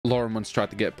Lauren once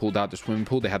tried to get pulled out the swimming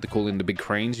pool. They had to call in the big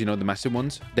cranes, you know, the massive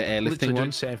ones, the airlifting Literally doing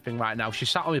ones. the same thing right now. She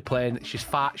sat on my plane. She's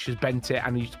fat. She's bent it. I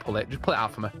need to pull it. Just pull it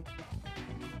out for me.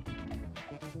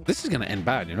 This is gonna end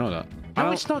bad, you know that.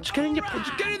 No, it's not. Just get in the car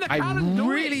and do it. I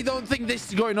really don't think this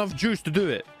has got enough juice to do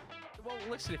it. Well,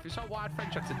 listen, if it's not wide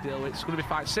French I have to deal with, it's going to be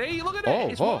fine. See, look at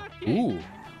it. It's working. Ooh.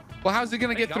 Well, how's it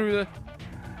gonna get through the?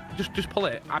 Just pull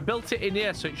it. I built it in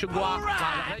here, so it should go out.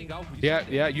 Right. There you go.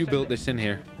 Yeah, you built this in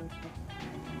here.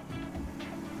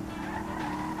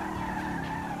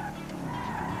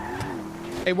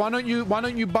 Hey, why don't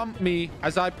you bump me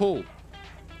as I pull?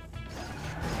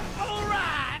 All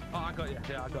right. Oh, I got you.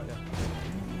 Yeah, I got you.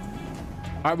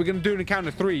 All right, we're gonna do it in a count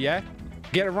of 3, yeah?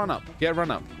 Get a run up. Get a run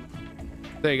up.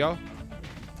 There you go.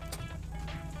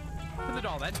 Open the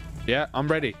door then. Yeah, I'm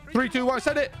ready. 3, 2, 1.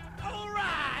 Set it. All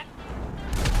right.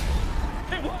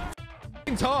 Hey, what?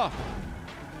 Minta.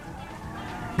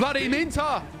 Bloody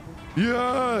Minta.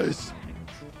 Yes.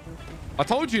 I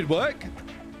told you it'd work.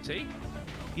 See?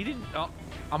 He didn't. Oh,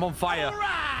 I'm on fire.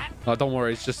 Right. Oh, don't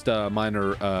worry. It's just a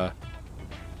minor.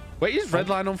 Wait, is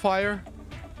Redline on fire?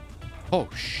 Oh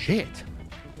shit.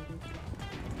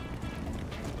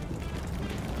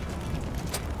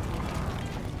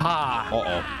 Ah.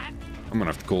 Uh-oh. I'm gonna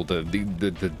have to call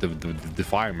the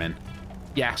fireman.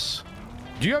 Yes.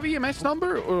 Do you have EMS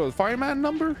number or the fireman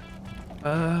number?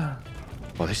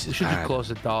 Oh, this is should bad. just close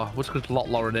the door. We're just gonna lock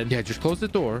Lauren in. Yeah, just close the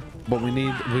door. But we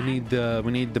need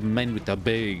the men with the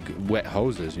big wet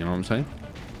hoses. You know what I'm saying?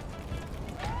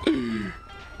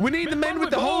 We need the men with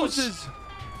the hoses.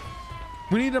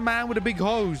 We need a man with a big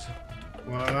hose.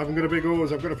 Well, I haven't got a big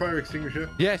hose. I've got a fire extinguisher.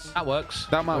 Yes, that works.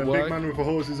 That might work. A big man with a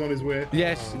hose is on his way.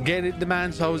 Yes, get it, the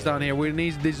man's hose down here. We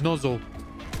need this nozzle.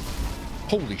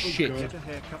 Holy shit!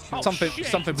 Oh,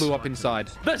 something blew up inside.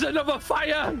 There's another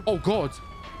fire. Oh god!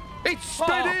 It's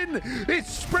spreading!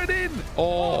 It's spreading!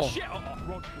 Oh! Shit.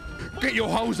 Get your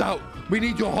hose out! We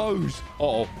need your hose!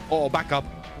 Uh oh! Back up!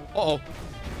 Oh,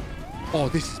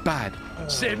 this is bad.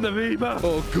 Save the Reaper.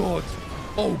 Oh god!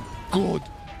 Oh god!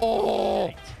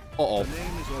 Oh!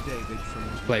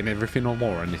 Blame everything on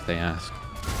Lauren if they ask.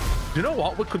 Do you know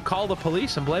what? We could call the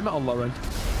police and blame it on Lauren.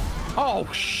 Oh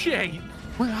shit!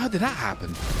 Well, how did that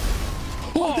happen?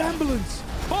 Oh, the ambulance!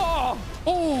 Oh,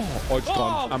 it's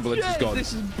gone. Ambulance is gone.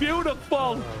 This is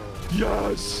beautiful.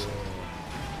 Yes.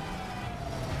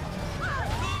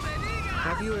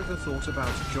 Have you ever thought about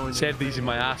joining? Saved these in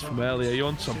my ass from earlier. You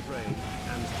want some?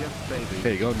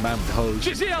 There you go, man with the hose.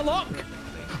 Xuxiao, look!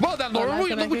 Well done, Lauren.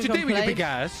 Look what you did with your big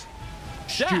ass.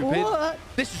 Stupid. What?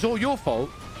 This is all your fault.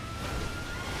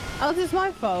 Oh, this is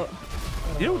my fault.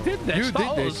 You did this. You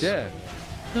did this, yeah.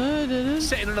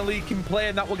 Sitting in a leaking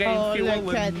plane that we're getting fuel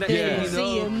look and at this.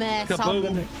 See you mess.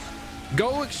 kaboom.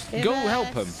 Go help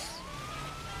him.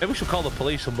 Maybe we should call the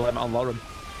police and blame it on Lauren.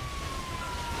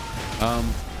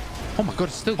 Oh my god,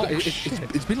 it's still.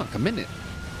 It's been like a minute.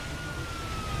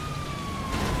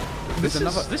 This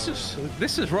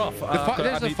is rough.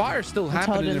 There's a fire still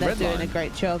happening in they're Redline. doing a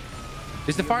great job.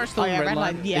 Is the fire still in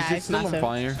Redline? Yeah, is it it's still massive. on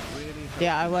fire?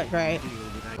 Yeah, I work great.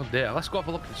 Oh dear, let's go have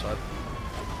a look inside.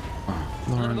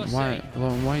 Lauren,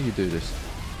 why you do this?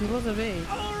 It wasn't me.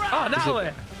 Oh,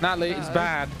 Natalie! Natalie, it's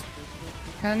bad.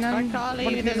 I can't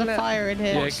leave. There's a fire in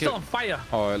here. Oh, it's still on fire.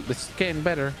 Oh, it's getting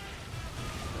better.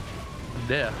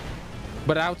 There.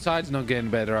 But outside's not getting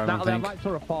better, I don't Natalie, think. I'd like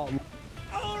to report.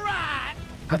 All right.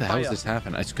 How the hell is this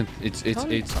happening? It's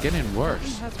getting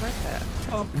worse.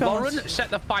 Oh, Lauren set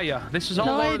the fire. This is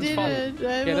all Lauren's fault.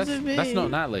 That's not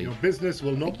Natalie. Your business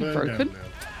will not burn down now.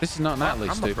 This is not Natalie,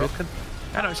 I'm stupid. not broken.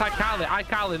 No, it's iCarly.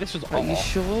 iCarly, this is. Are you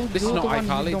sure? This is not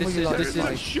iCarly.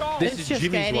 This is just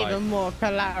Jimmy's getting wife. even more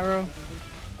collateral.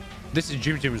 This is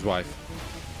Jimmy's wife.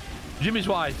 Jimmy's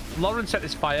wife. Lauren set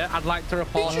this fire. I'd like to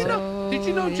report. Did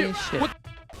you know Jim? What?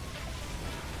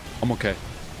 I'm okay.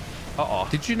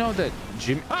 Did you know that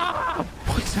Jim?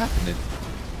 What's happening?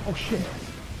 Oh shit!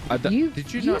 Did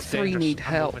you know? You three need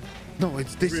help. No,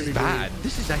 this is bad.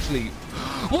 This is actually.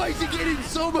 Why is it getting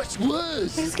so much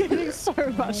worse? It's getting so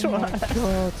much worse.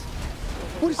 God.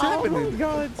 What is happening? Oh my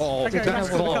god. Oh, Okay, that's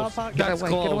go to the car close. park. That's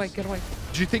close. Get away, get away.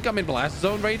 Do you think I'm in blast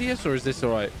zone radius, or is this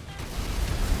all right?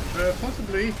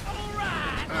 Possibly.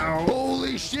 Ow.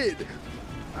 Holy shit!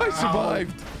 I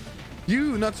survived.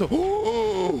 You not so.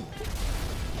 Oh.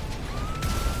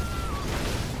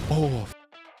 Oh.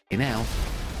 Now.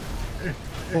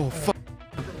 Oh fuck.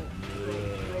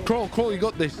 Crawl, you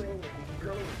got this.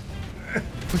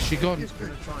 Where's she gone?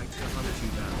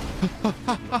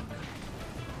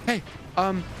 Hey,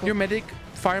 your medic,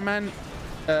 fireman,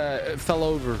 fell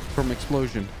over from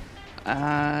explosion.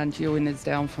 And Ewan is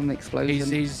down from the explosion.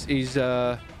 He's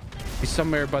He's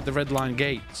somewhere by the Redline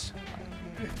gates.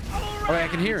 Oh, wait, I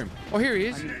can hear him. Oh, here he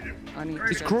is. I need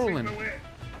He's to crawling.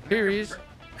 Here he is.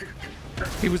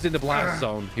 He was in the blast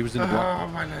zone. He was in the blast.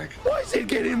 Oh, my leg. Why is it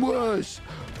getting worse?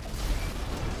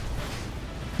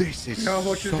 This is How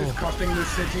much is this costing the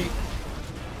city?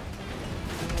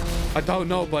 I don't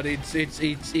know, but it's.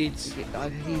 He's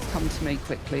come to me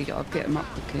quickly. I'll get him up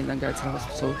quickly and then go to the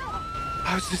hospital.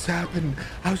 How's this happened?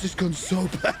 How's this gone so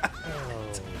bad?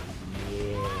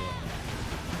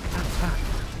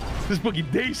 This buggy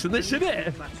decent, this isn't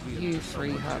it? You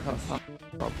three have a fucking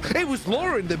problem. It was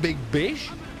Lauren, the big bitch.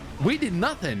 We did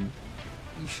nothing.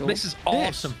 You sure? This is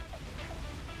awesome.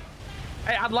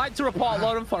 Hey, I'd like to report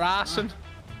Lauren for arson.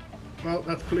 Well,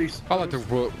 that's police. I like to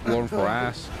report Lauren for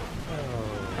ass.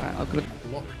 Right, I've got to...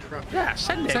 Lock trap. Yeah,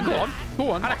 send it. Send Go it. on.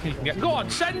 Go on. I reckon you can get. Go on,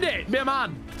 send it. Be a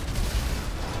man.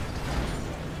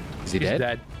 Is he He's dead?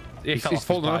 dead. He fell He's off his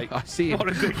fallen bike. off. I see him. What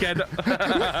a dickhead.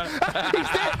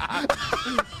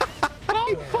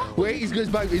 Wait, he's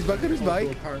back. He's back on his Also,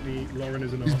 bike. apparently, Lauren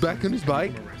is an He's arsonist back on his and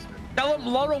bike. been arrested. Tell him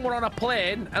Lauren were on a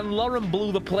plane and Lauren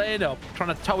blew the plane up,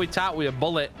 trying to tow it out with a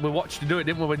bullet. We watched her do it,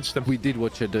 didn't we, Winston? We did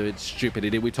watch her do it. Stupid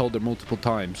idiot. We told her multiple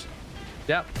times.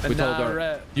 Yep. We And told now,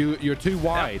 her, you're too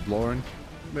wide, Lauren.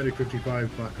 Medic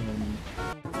 55 back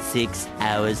on. 6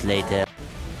 hours later.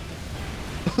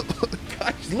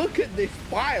 Guys, look at this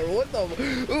fire. What the?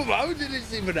 How did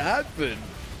this even happen?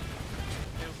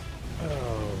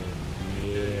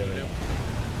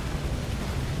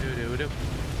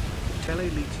 Tell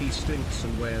Elite he stinks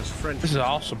and wears French. This is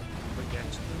awesome.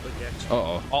 Baguette.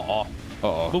 Uh-oh.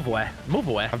 Move away. Move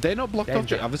away. Have they not blocked off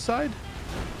Danger. the other side?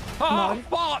 Oh,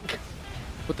 fuck!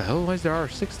 What the hell? Why is there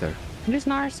R6 there? It is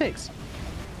an R6.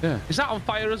 Yeah. Is that on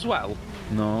fire as well?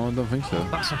 No, I don't think so.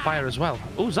 That's on fire as well.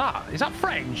 Who's that? Is that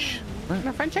French? My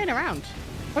French ain't around.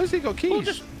 How's he got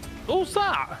keys? Who's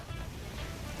that?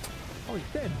 Oh, he's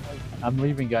dead. I'm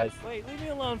leaving, guys. Wait, leave me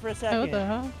alone for a Oh, second. what the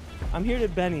hell? I'm here to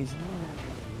Benny's.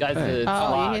 Guys, Hey. it's Oh, you're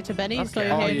locked. here to Benny's, so Okay.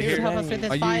 you're Oh, here you're to here. help us with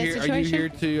this Are you fire here? Are you situation? here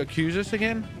to accuse us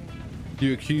again?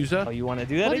 You accuse her? Oh, you want to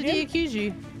do that What did again? he accuse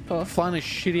you for? Flying a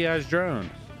shitty ass drone.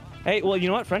 Hey, well, you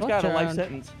know what? French What guy got a life drone?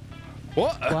 sentence.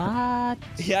 What? What?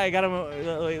 Yeah, I got him.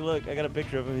 Wait, look, I got a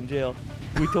picture of him in jail.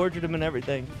 We tortured him and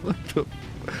everything. What the?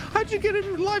 How'd you get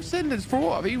him life sentence for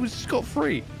what? He was scot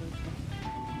free.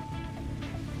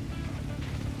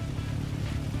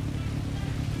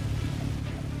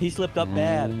 He slipped up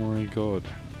bad. Oh my god.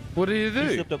 What did he do?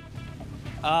 He slipped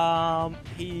up.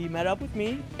 He met up with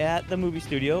me at the movie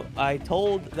studio. I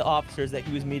told the officers that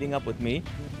he was meeting up with me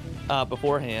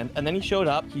beforehand, and then he showed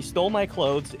up. He stole my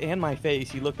clothes and my face.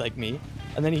 He looked like me,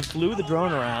 and then he flew the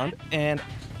drone around. And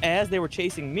as they were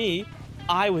chasing me,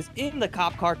 I was in the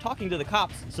cop car talking to the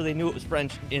cops, so they knew it was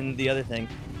French in the other thing.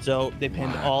 So they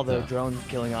pinned What all the the drone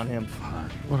killing on him.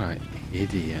 What an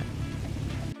idiot.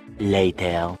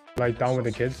 Later. Like down with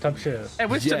the kids type shit. Hey,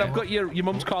 Winston, Yeah. I've got your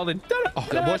mum's calling. Oh,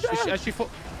 what? Is she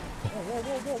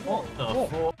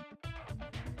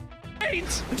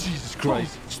Shit! Jesus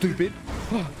Christ. Stupid.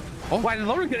 Why did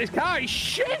Lauren get his car? He's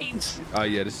shit! Oh,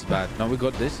 yeah, this is bad. No, we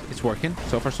got this. It's working.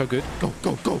 So far, so good. Go,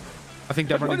 go, go. I think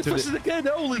they're running to This is the... again.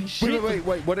 Holy shit! Wait.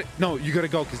 What? No, you gotta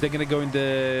go, because they're gonna go in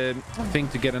the thing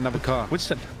to get another car.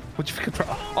 Winston, what do you think?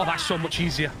 Oh, that's so much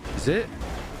easier. Is it?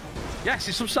 Yes,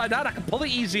 it's upside down. I can pull it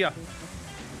easier.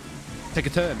 Take a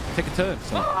turn. Take a turn.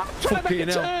 son. Try to make Fucking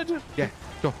a hell. turn. Yeah,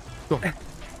 go. Oh,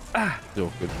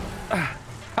 good.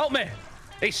 Help me!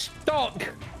 He's stuck.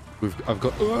 I've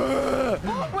got...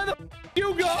 Where the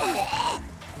you go? Oh.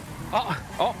 Oh,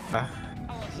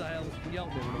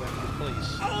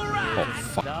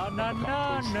 fuck.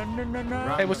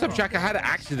 No. Hey, what's up, Jack? I had an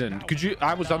accident. Could you...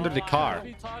 I was under the car.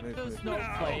 You talked to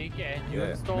Snowflake and you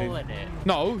have stolen it.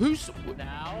 No, who's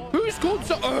called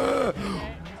so...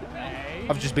 Hey,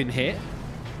 I've just been hit.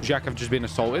 Jack, I've just been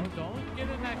assaulted. don't get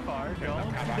in that car.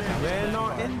 Don't We're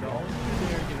not in. dare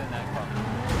get in that car.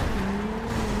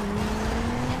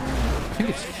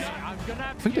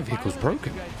 I think the vehicle's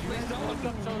broken. I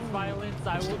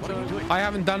will show I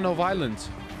haven't done no violence.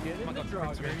 Get in the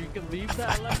drugger. You can leave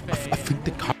that left I bay. think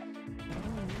the car...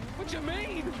 What do you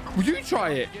mean? Will you try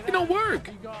it? It don't work.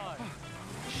 Be gone.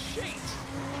 Shit.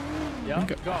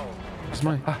 Yep, go. It's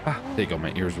mine. There you go,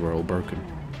 my ears were all broken.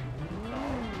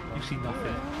 You see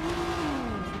nothing.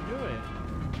 Do it.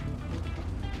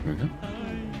 There we go.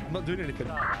 I'm not doing anything.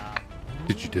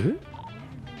 Did you do it?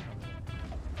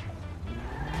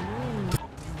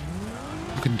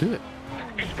 You can do it.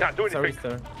 You can't do anything.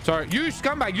 sir. Sorry, you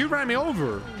scumbag, you ran me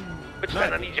over. But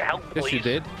then I need your help, please. Yes, you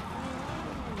did.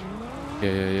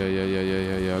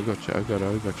 Yeah. I got you.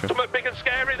 Something big and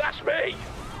scary, that's me.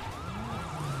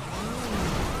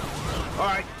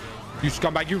 Alright. You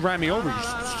scumbag, you ran me over, you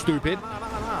stupid.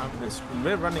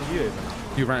 We're running you over now.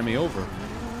 You ran me over.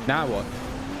 Now what?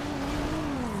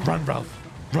 Run, Ralph.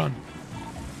 Run.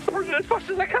 I'm running as fast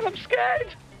as I can. I'm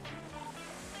scared.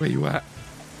 Where you at?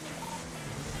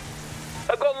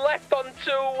 I've gone left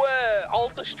onto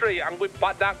Alder Street. I'm going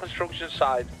back down construction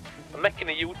side. I'm making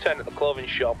a U-turn at the clothing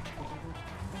shop.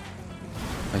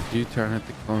 A U-turn at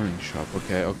the clothing shop.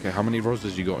 Okay, okay. How many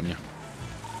roses you got on you?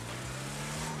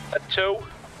 2,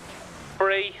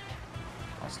 3.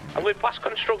 I'm going past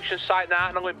construction site now,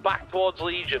 and I'm going back towards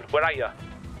Legion. Where are you?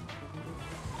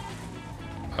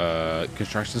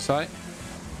 Construction site?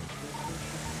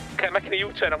 Okay, I'm making a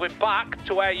U-turn. I'm going back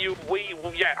to where you...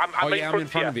 Yeah, I'm in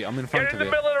front of you. I'm in front of you. You're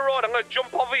in the middle of the road. I'm going to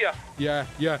jump over you. Yeah,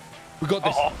 yeah. We got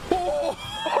this. Oh!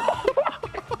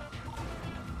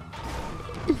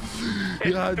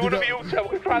 Yeah, do whatever you tell.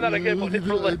 We'll try that again, but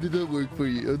differently. Did that work for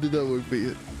you? Did that work for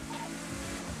you?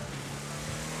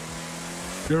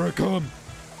 Here I come.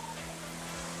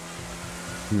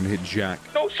 I'm gonna hit Jack.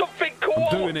 No, something cool.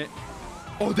 I'm doing it.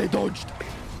 Oh, they dodged.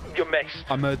 You missed.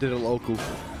 I murdered a local.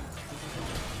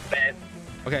 Man.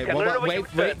 Okay, well,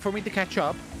 wait for me to catch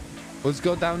up. Let's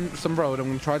go down some road. I'm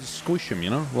gonna try to squish him.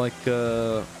 You know, like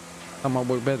that might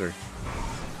work better.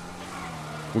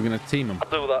 We're gonna team him. I'll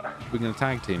do that. We're gonna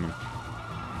tag team him.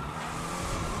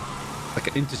 Like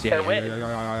an intercept.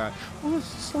 Yeah. Oh,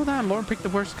 slow down, Lauren. Pick the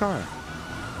worst car.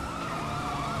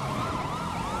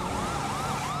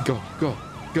 Go.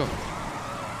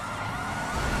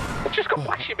 I just got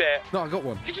past you, mate. No, I got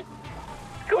one.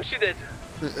 Of course you did.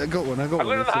 I got one. I'm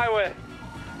going on the highway.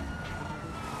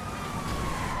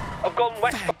 I've gone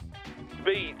west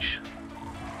beach.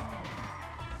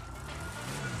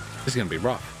 This is gonna be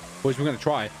rough. Boys, we're gonna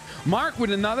try. Mark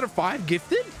with another 5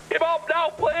 gifted? Give up now,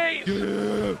 please!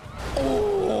 Yeah.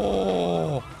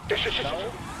 Oh!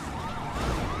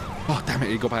 Oh, damn it.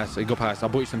 He got past. I'll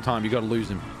buy you some time. You gotta lose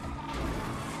him.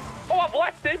 Oh, I've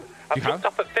left him. I've jumped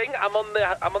off a thing. I'm on the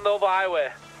other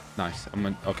highway. Nice.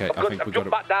 Okay, I think we got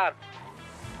it. Back down.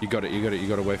 You got it. You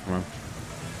got away from him.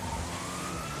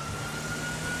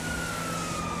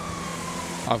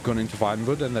 I've gone into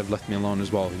Vinewood and they've left me alone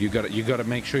as well. You got to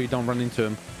make sure you don't run into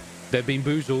them. They've been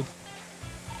boozled.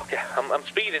 Okay, I'm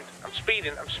speeding. I'm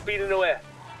speeding away.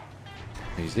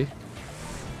 Easy.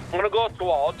 I'm gonna go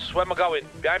towards. Where am I going?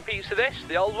 Behind Pizza This,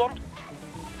 the old one.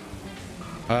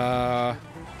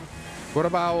 What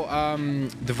about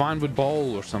the Vinewood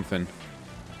Bowl or something?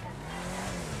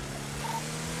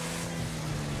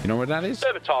 You know where that is?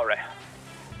 Observatory.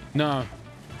 No.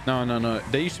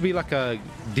 There used to be like a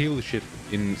dealership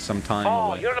in some time.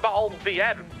 Oh, you're on about old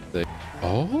VM.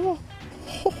 Oh.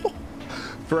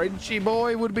 Frenchie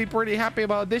boy would be pretty happy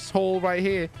about this hole right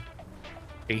here.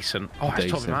 Decent. Oh,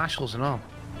 it's Toby Marshalls and all.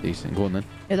 Decent. Go on then.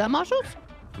 Is that Marshalls?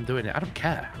 I'm doing it. I don't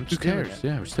care. I'm just Who cares?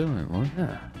 Yeah, we're still in it, Lauren.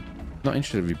 Yeah. Not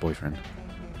interested in your boyfriend.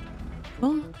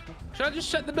 What? Should I just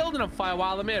set the building on fire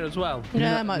while I'm here as well?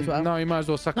 Yeah, I might as well. No, you might as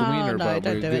well suck a wiener. No,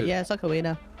 don't do it. Yeah, suck a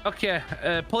wiener. Okay,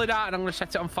 pull it out and I'm going to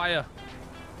set it on fire.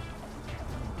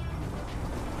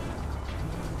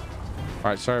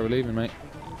 Alright, sorry, we're leaving, mate.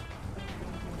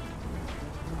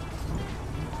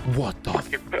 What the f?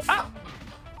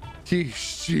 You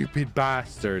stupid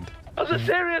bastard. That was a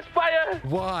serious fire.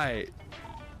 Why?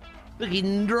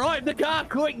 Fucking drive the car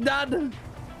quick, Dad.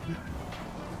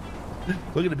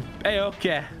 Look at him. Hey,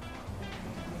 okay.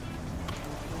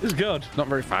 This is good. Not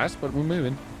very fast, but we're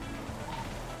moving.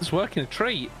 It's working a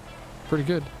treat. Pretty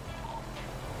good.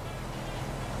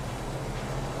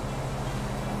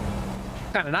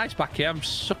 Kind of nice back here. I'm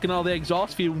sucking all the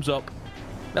exhaust fumes up.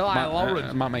 They're like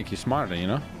Lauren. Might make you smarter, you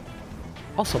know?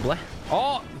 Possibly.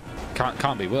 Oh!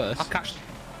 Can't be worse. I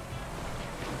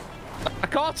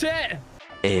caught it!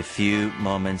 A few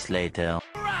moments later.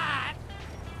 Right.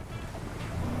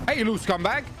 Hey, you loose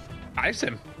scumbag! Ice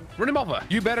him. Run him over.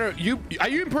 You better. Are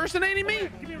you impersonating me?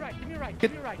 Give me right.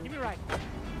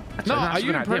 No, are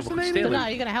you impersonating him? No, are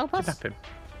you gonna help us? Kidnap him.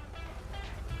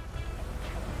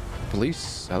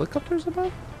 Police helicopters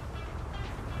above?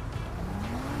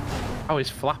 Oh, he's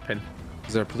flapping.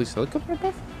 Is there a police helicopter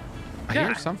above? I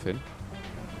hear something.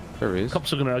 There is.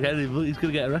 Cops are gonna get him. He's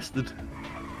gonna get arrested.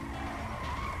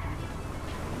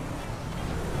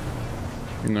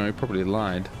 No, he probably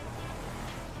lied.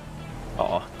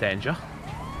 Oh, danger.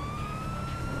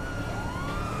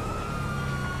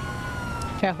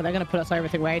 Careful, they're gonna put us over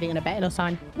if we're aiding and abetting or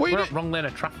sign. We're on wrong lane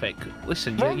of traffic.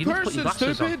 Listen, Wrong you need to put your person,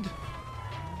 glasses stupid! on.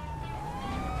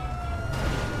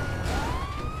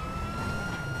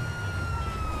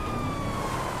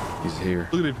 He's here.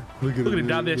 Look at him. Look at him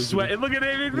down there sweating. Look at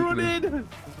him. He's running.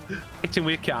 Hit him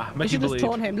with your car. We Make should him just believe.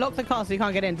 taunt him. Lock the car so you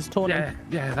can't get in. Just taunt him.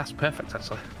 Yeah, that's perfect,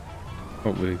 actually.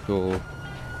 Hopefully cool.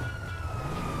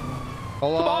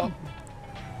 Hello?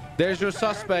 There's your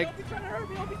suspect.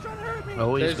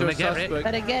 Oh, he's There's gonna get it.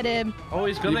 Better get him. Oh,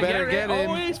 he's gonna better get it. get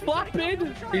him. Oh, he's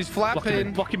flapping. He's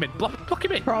flapping. Block him in. Block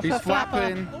him in. Proper He's flapper.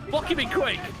 flapping. Block him in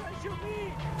quick.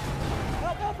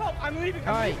 Help! I'm leaving.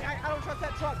 All right. I don't trust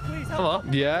that truck. Please Hello.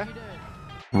 Yeah?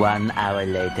 1 hour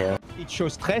later. It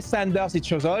shows Trey Sanders. It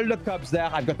shows all the cops there.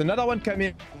 I've got another one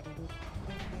coming.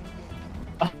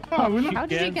 Oh, we look. How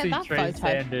did you get that Trey photo?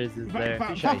 Sanders is there.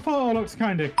 That photo looks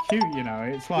kind of cute, you know.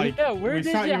 It's like Yeah, where we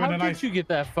did sat you? you in How a did nice. you get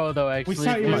that photo? Actually,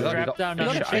 sat you You're in- strapped down You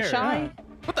on got a a fish chair. eye?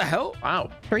 What the hell? Wow.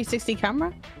 360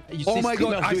 camera? You Oh see my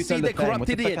god, streamers I do it see all the the time. corrupt What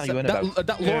the fuck idiots. are you on about?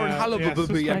 That Lauren Yeah,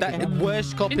 Halleberg yeah, and that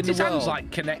worst cop in Isn't the his hands world.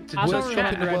 like connected? I Worst don't cop in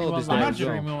remember the world anyone is there live as well.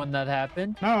 streaming when that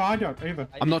happened. No, I don't either.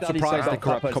 I'm not Literally surprised saw the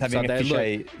corrupt couples cops having out a there. fish Look,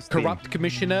 eye stream. corrupt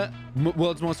commissioner,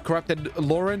 world's most corrupted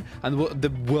Lauren, and the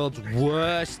world's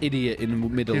worst idiot in the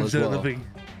middle as well.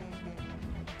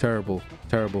 Terrible,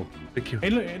 terrible. Thank you.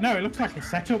 It looks like a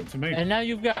setup to me. And now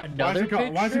you've got another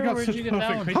picture. Why has it got Where'd such you get that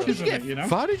perfect one? pictures How did you of it, you know?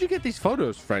 How did you get these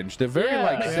photos, French? They're very Yeah.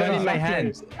 like. My phone in my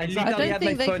hand. I I literally don't had my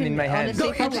think they phone in can my hand. honestly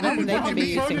No, come it's up and they can be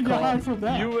using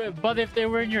call. But if they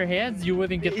were in your hands, you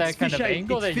wouldn't get that It's kind of fisheye-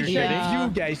 angle that it's you're fisheye getting. Yeah.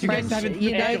 view, guys. You guys French, haven't.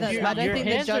 you know Yeah, that. I your don't think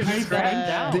the hands are judge. strapped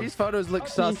down. These photos look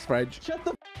sus, French. Shut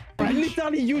the. I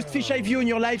literally used fisheye view in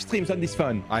your live streams on this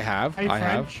phone. I have. Hey, I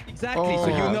have. French. Exactly. So Oh.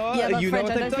 you know. Yeah, but you know French,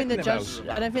 what I I'm don't think the talking judge.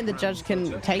 about. I don't think the judge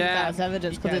can take that as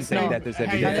evidence because it's Can't say not. that as Hey,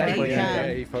 evidence. yeah,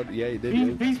 I think Yeah, he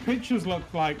did. These pictures look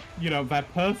like, you know, they're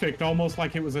perfect, almost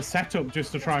like it was a setup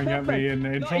just to try and get me in No,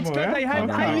 it's trouble. good. Yeah? I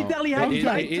Okay. literally had. It-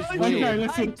 I it is told weird. you. Okay,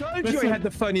 listen, I told you I listen. had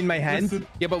the phone in my hand. Listen,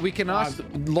 Yeah, but we can ask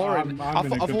Lauren. I'm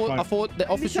in a good I place. thought the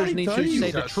officers literally need told to you.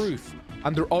 say the truth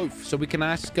under oath, so we can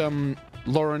ask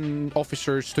Lauren,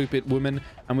 officer, stupid woman,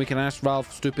 and we can ask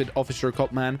Ralph, stupid officer,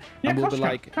 cop man, and we'll be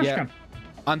like, yeah,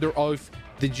 under oath.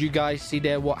 Did you guys see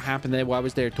there? What happened there? Why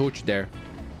was there torture there?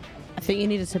 I think you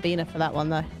need a subpoena for that one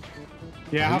though.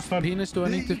 Yeah, have Whose fun. penis do I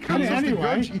need to?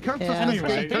 Anyway, You can't Yeah. trust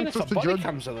Anyway. you can't trust the Body judge.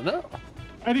 cams on it.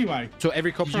 anyway. So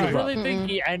every cop Do you Right. really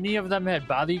think any of them had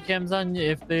body cams on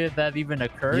if that even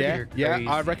occurred? Yeah, You're yeah. crazy.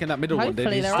 I reckon that middle one did.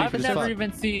 Hopefully He's there are I've stupid as never fuck.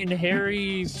 even seen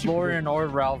Harry, Lauren, or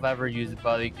Ralph ever use a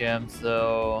body cam,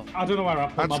 so I don't know where I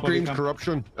put That my body screams cam.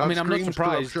 corruption. I mean, That I'm not screams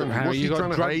surprised. corruption. Harry, What's you he trying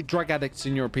got to hide? drug addicts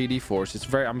in your PD force.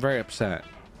 I'm very upset.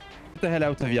 Get the hell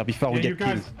out of here before we Yeah, you get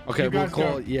killed. guys. Okay, you we'll guys call.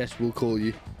 go. Yes, we'll call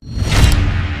you.